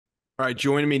All right,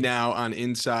 joining me now on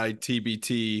Inside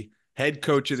TBT, head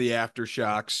coach of the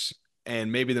AfterShocks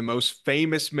and maybe the most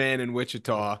famous man in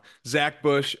Wichita, Zach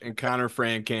Bush and Connor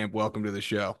Frankamp. Welcome to the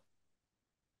show.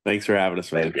 Thanks for having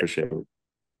us, man. Thank you. Appreciate it.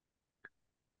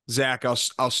 Zach,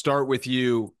 I'll start with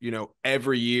you.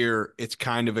 Every year it's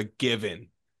kind of a given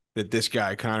that this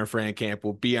guy, Connor Frankamp,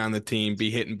 will be on the team,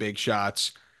 be hitting big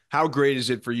shots. How great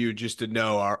is it for you just to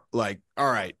know, all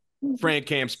right,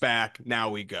 Frankamp's back,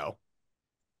 now we go.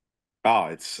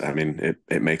 Oh, I mean,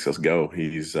 it makes us go.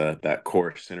 He's that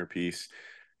core centerpiece.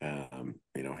 He's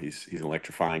an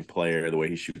electrifying player. The way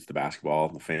he shoots the basketball,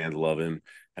 the fans love him.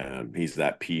 He's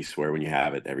that piece where when you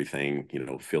have it, everything,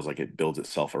 feels like it builds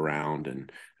itself around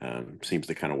and seems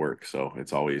to kind of work. So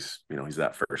it's always, he's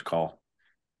that first call.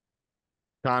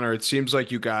 Connor, it seems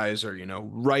like you guys are,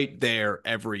 right there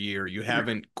every year. You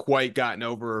haven't quite gotten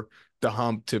over the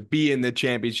hump to be in the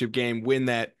championship game, win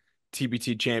that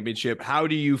TBT championship. How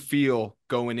do you feel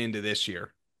going into this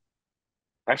year?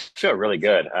 I feel really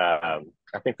good. I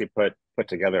think we put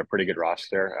together a pretty good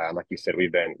roster. Like you said,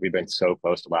 we've been so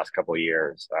close the last couple of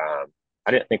years.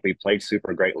 I didn't think we played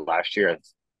super great last year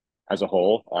as a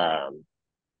whole.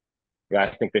 Yeah,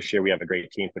 I think this year we have a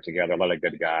great team put together, a lot of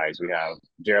good guys. We have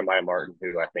Jeremiah Martin,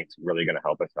 who I think is really going to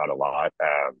help us out a lot.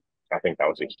 I think that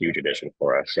was a huge addition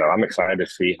for us. So I'm excited to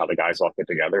see how the guys all get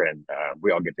together and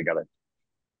we all get together.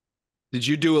 Did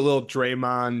you do a little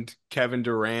Draymond, Kevin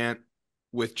Durant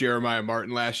with Jeremiah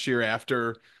Martin last year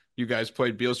after you guys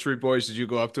played Beale Street Boys? Did you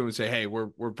go up to him and say, "Hey, we're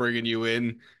bringing you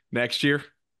in next year"?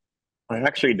 I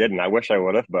actually didn't. I wish I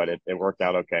would have, but it worked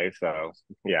out okay. So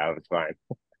yeah, it was fine.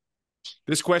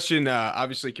 This question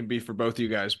obviously can be for both of you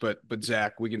guys, but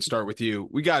Zach, we can start with you.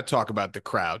 We got to talk about the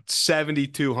crowd.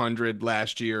 7,200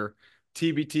 last year,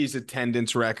 TBT's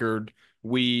attendance record.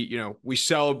 We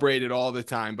celebrate it all the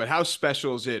time, but how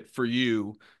special is it for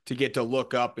you to get to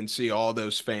look up and see all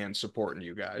those fans supporting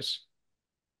you guys?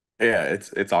 Yeah,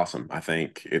 it's awesome. I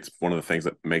think it's one of the things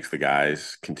that makes the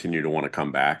guys continue to want to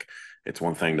come back. It's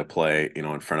one thing to play,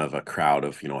 in front of a crowd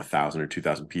of, 1,000 or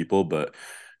 2,000 people, but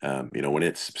when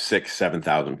it's 6,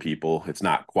 7,000 people, it's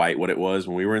not quite what it was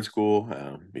when we were in school.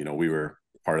 We were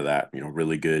part of that,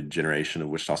 really good generation of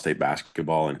Wichita State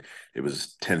basketball, and it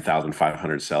was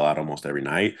 10,500 sellout almost every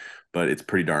night. But it's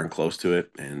pretty darn close to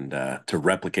it, and to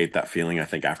replicate that feeling, I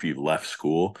think after you've left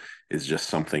school is just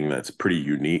something that's pretty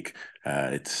unique.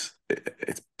 It's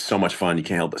so much fun. You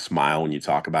can't help but smile when you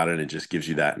talk about it. And it just gives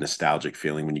you that nostalgic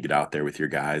feeling when you get out there with your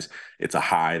guys. It's a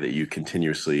high that you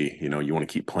continuously, you want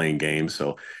to keep playing games.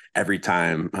 So every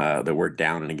time that we're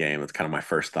down in a game, it's kind of my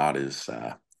first thought is,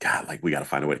 God, like we got to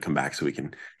find a way to come back so we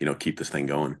can, keep this thing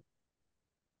going.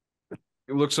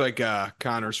 It looks like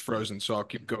Connor's frozen, so I'll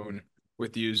keep going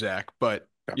with you, Zach. But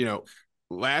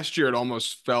last year it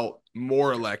almost felt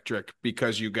more electric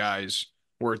because you guys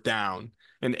were down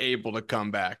and able to come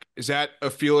back. Is that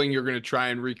a feeling you're going to try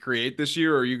and recreate this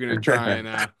year, or are you going to try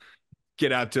and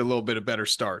get out to a little bit of better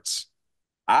starts?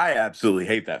 I absolutely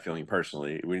hate that feeling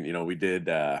personally. We did,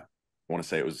 I want to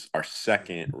say it was our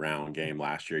second round game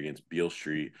last year against Beale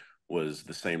Street was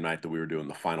the same night that we were doing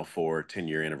the Final Four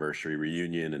 10-year anniversary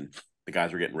reunion. And the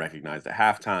guys were getting recognized at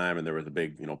halftime and there was a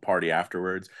big, party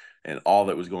afterwards. And all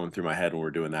that was going through my head when we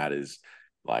were doing that is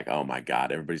like, oh my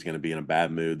God, everybody's going to be in a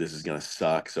bad mood. This is going to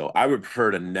suck. So I would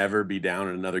prefer to never be down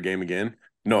in another game again.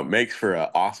 No, it makes for an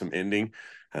awesome ending.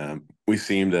 We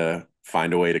seem to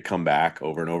find a way to come back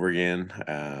over and over again.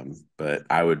 But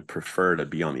I would prefer to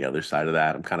be on the other side of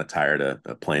that. I'm kind of tired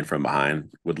of playing from behind.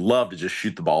 Would love to just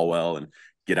shoot the ball well and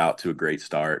get out to a great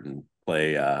start and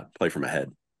play from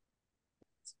ahead.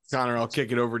 Connor, I'll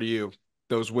kick it over to you.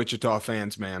 Those Wichita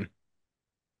fans, man.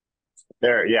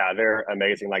 They're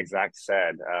amazing. Like Zach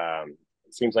said,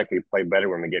 it seems like we play better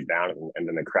when we get down and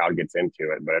then the crowd gets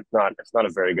into it. But it's not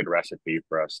a very good recipe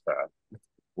for us to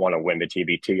want to win the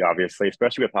TBT, obviously,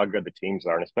 especially with how good the teams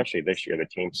are, and especially this year, the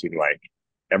teams seem like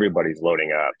everybody's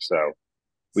loading up. So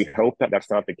we hope that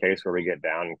that's not the case where we get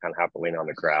down and kind of have to lean on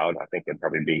the crowd. I think it'd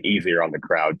probably be easier on the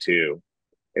crowd too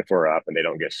if we're up and they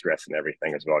don't get stressed and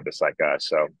everything as well, just like us.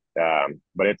 So,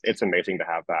 but it's amazing to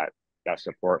have that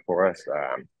support for us.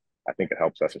 I think it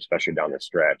helps us, especially down the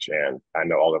stretch. And I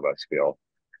know all of us feel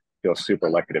super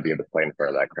lucky to be able to play in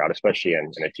front of that crowd, especially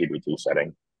in a TBT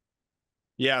setting.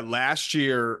 Yeah, last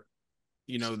year,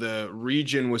 the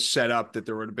region was set up that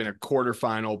there would have been a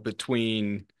quarterfinal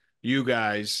between you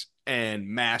guys and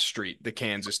Mass Street, the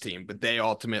Kansas team, but they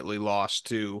ultimately lost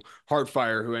to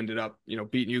Heartfire, who ended up,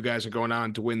 beating you guys and going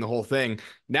on to win the whole thing.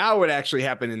 Now it would actually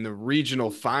happen in the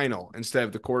regional final instead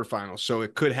of the quarterfinal. So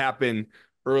it could happen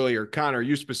earlier. Connor,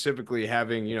 you specifically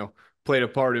having, played a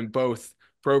part in both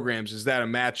programs. Is that a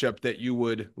matchup that you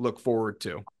would look forward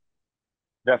to?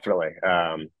 Definitely.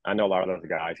 I know a lot of those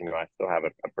guys. I still have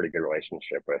a pretty good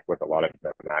relationship with a lot of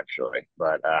them actually.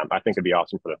 But I think it'd be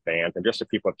awesome for the fans and just the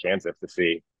people of Kansas to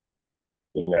see,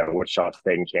 Wichita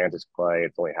State and Kansas play.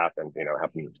 It's only happened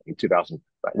in 2000.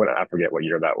 I forget what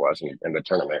year that was in the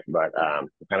tournament, but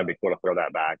it'd kind of be cool to throw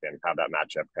that back and have that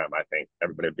matchup come. I think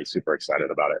everybody would be super excited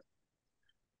about it.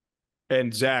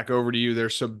 And Zach, over to you.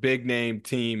 There's some big name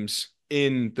teams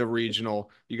in the regional.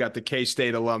 You got the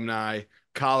K-State alumni,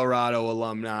 Colorado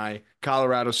alumni,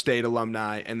 Colorado State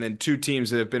alumni, and then two teams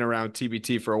that have been around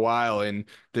TBT for a while in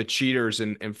the Cheaters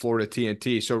and Florida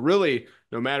TNT. So really,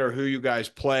 no matter who you guys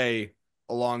play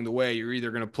along the way, you're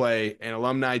either going to play an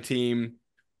alumni team,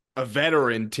 a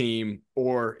veteran team,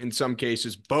 or in some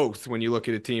cases, both when you look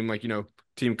at a team like,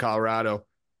 Team Colorado.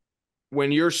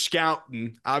 When you're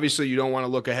scouting, obviously you don't want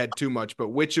to look ahead too much, but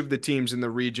which of the teams in the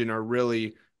region are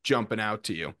really jumping out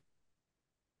to you?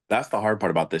 That's the hard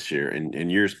part about this year. In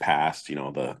years past,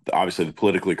 obviously the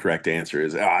politically correct answer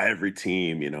is every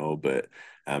team, but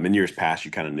in years past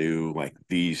you kind of knew like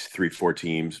these 3-4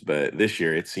 teams, but this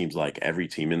year it seems like every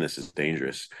team in this is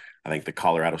dangerous. I think the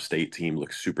Colorado State team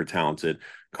looks super talented.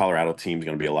 Colorado team is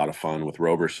going to be a lot of fun with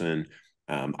Roberson.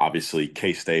 Obviously,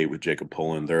 K-State with Jacob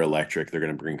Pullen, they're electric. They're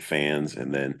going to bring fans,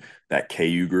 and then that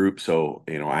KU group. So,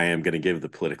 I am going to give the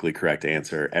politically correct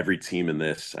answer. Every team in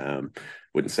this,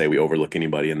 wouldn't say we overlook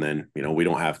anybody. And then, we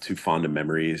don't have too fond of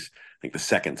memories. I think the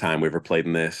second time we ever played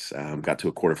in this, got to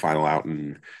a quarterfinal out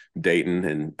in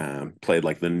Dayton and played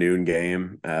like the noon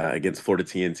game against Florida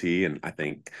TNT. And I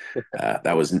think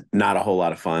that was not a whole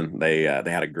lot of fun. They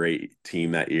had a great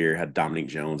team that year, had Dominique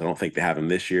Jones. I don't think they have him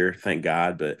this year, thank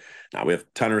God. But now we have a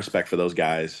ton of respect for those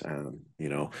guys.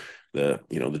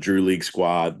 The Drew League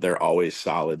squad, they're always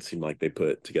solid. Seem like they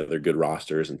put together good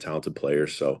rosters and talented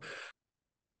players. So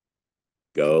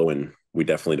go, and we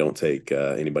definitely don't take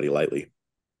anybody lightly.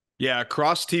 Yeah,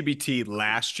 across TBT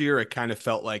last year, it kind of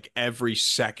felt like every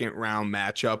second round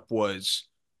matchup was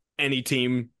any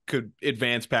team could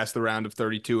advance past the round of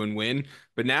 32 and win.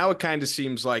 But now it kind of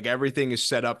seems like everything is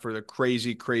set up for the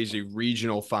crazy, crazy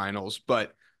regional finals.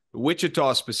 But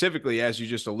Wichita specifically, as you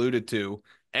just alluded to,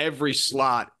 every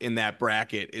slot in that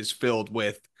bracket is filled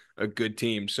with a good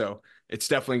team. So it's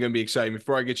definitely going to be exciting.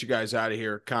 Before I get you guys out of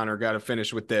here, Connor, got to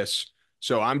finish with this.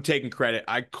 So I'm taking credit.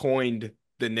 I coined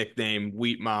the nickname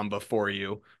Wheat Mamba for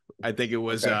you. I think it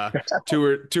was Okay.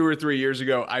 2 or 3 years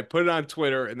ago. I put it on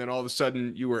Twitter, and then all of a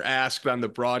sudden you were asked on the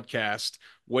broadcast,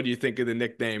 what do you think of the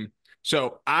nickname?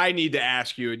 So I need to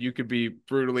ask you, and you could be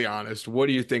brutally honest, what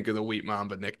do you think of the Wheat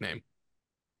Mamba nickname?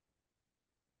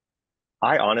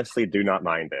 I honestly do not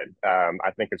mind it.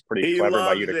 I think it's pretty He clever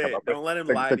by you loves to come it. up with Don't let him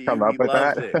lie to to come you. up He with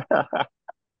loves it. that.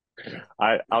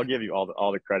 I'll give you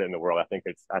all the credit in the world. I think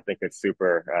it's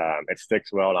super. It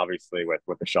sticks well, and obviously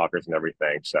with the Shockers and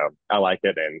everything. So I like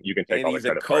it, and you can take And all the he's a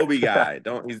credit for Kobe it. guy.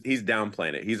 He's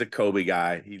downplaying it. He's a Kobe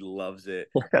guy. He loves it.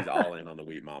 He's all in on the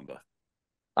Wheat Mamba.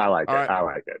 I like All it. right. I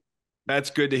like it. That's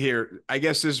good to hear. I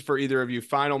guess this is for either of you.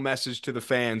 Final message to the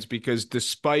fans, because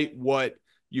despite what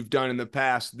you've done in the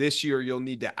past, this year you'll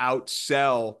need to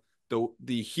outsell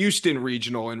the Houston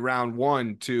regional in round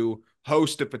one to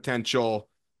host a potential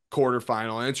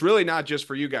quarterfinal. And it's really not just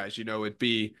for you guys. It'd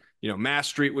be, Mass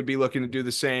Street would be looking to do the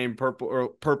same,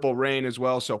 Purple Rain as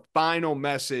well. So final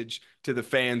message to the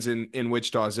fans in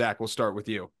Wichita. Zach, we'll start with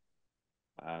you.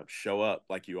 Show up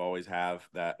like you always have.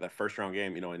 That first round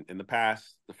game, in the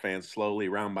past, the fans slowly,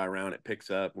 round by round, it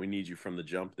picks up. We need you from the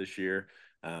jump this year.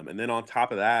 And then on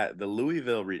top of that, the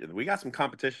Louisville region, we got some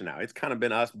competition now. It's kind of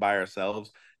been us by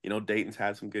ourselves. Dayton's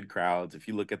had some good crowds. If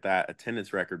you look at that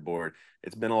attendance record board,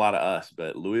 it's been a lot of us,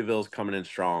 but Louisville's coming in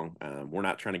strong. We're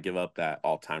not trying to give up that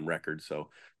all-time record. So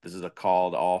this is a call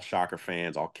to all Shocker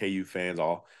fans, all KU fans,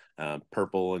 all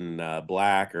purple and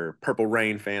black, or Purple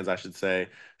Rain fans, I should say.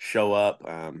 Show up.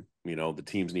 The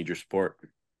teams need your support.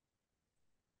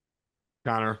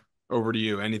 Connor, over to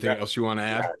you. Anything Yeah, else you want to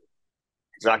yeah, add?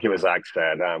 exactly what Zach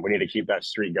said. We need to keep that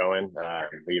streak going.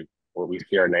 We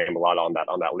see our name a lot on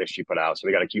that list you put out, so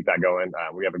we got to keep that going.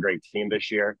 We have a great team this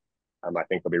year. I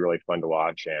think it'll be really fun to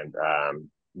watch, and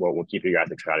we'll keep you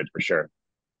guys excited for sure.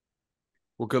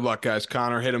 Well, good luck, guys.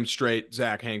 Connor, hit him straight.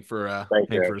 Zach, hang for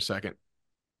Thank you. a second.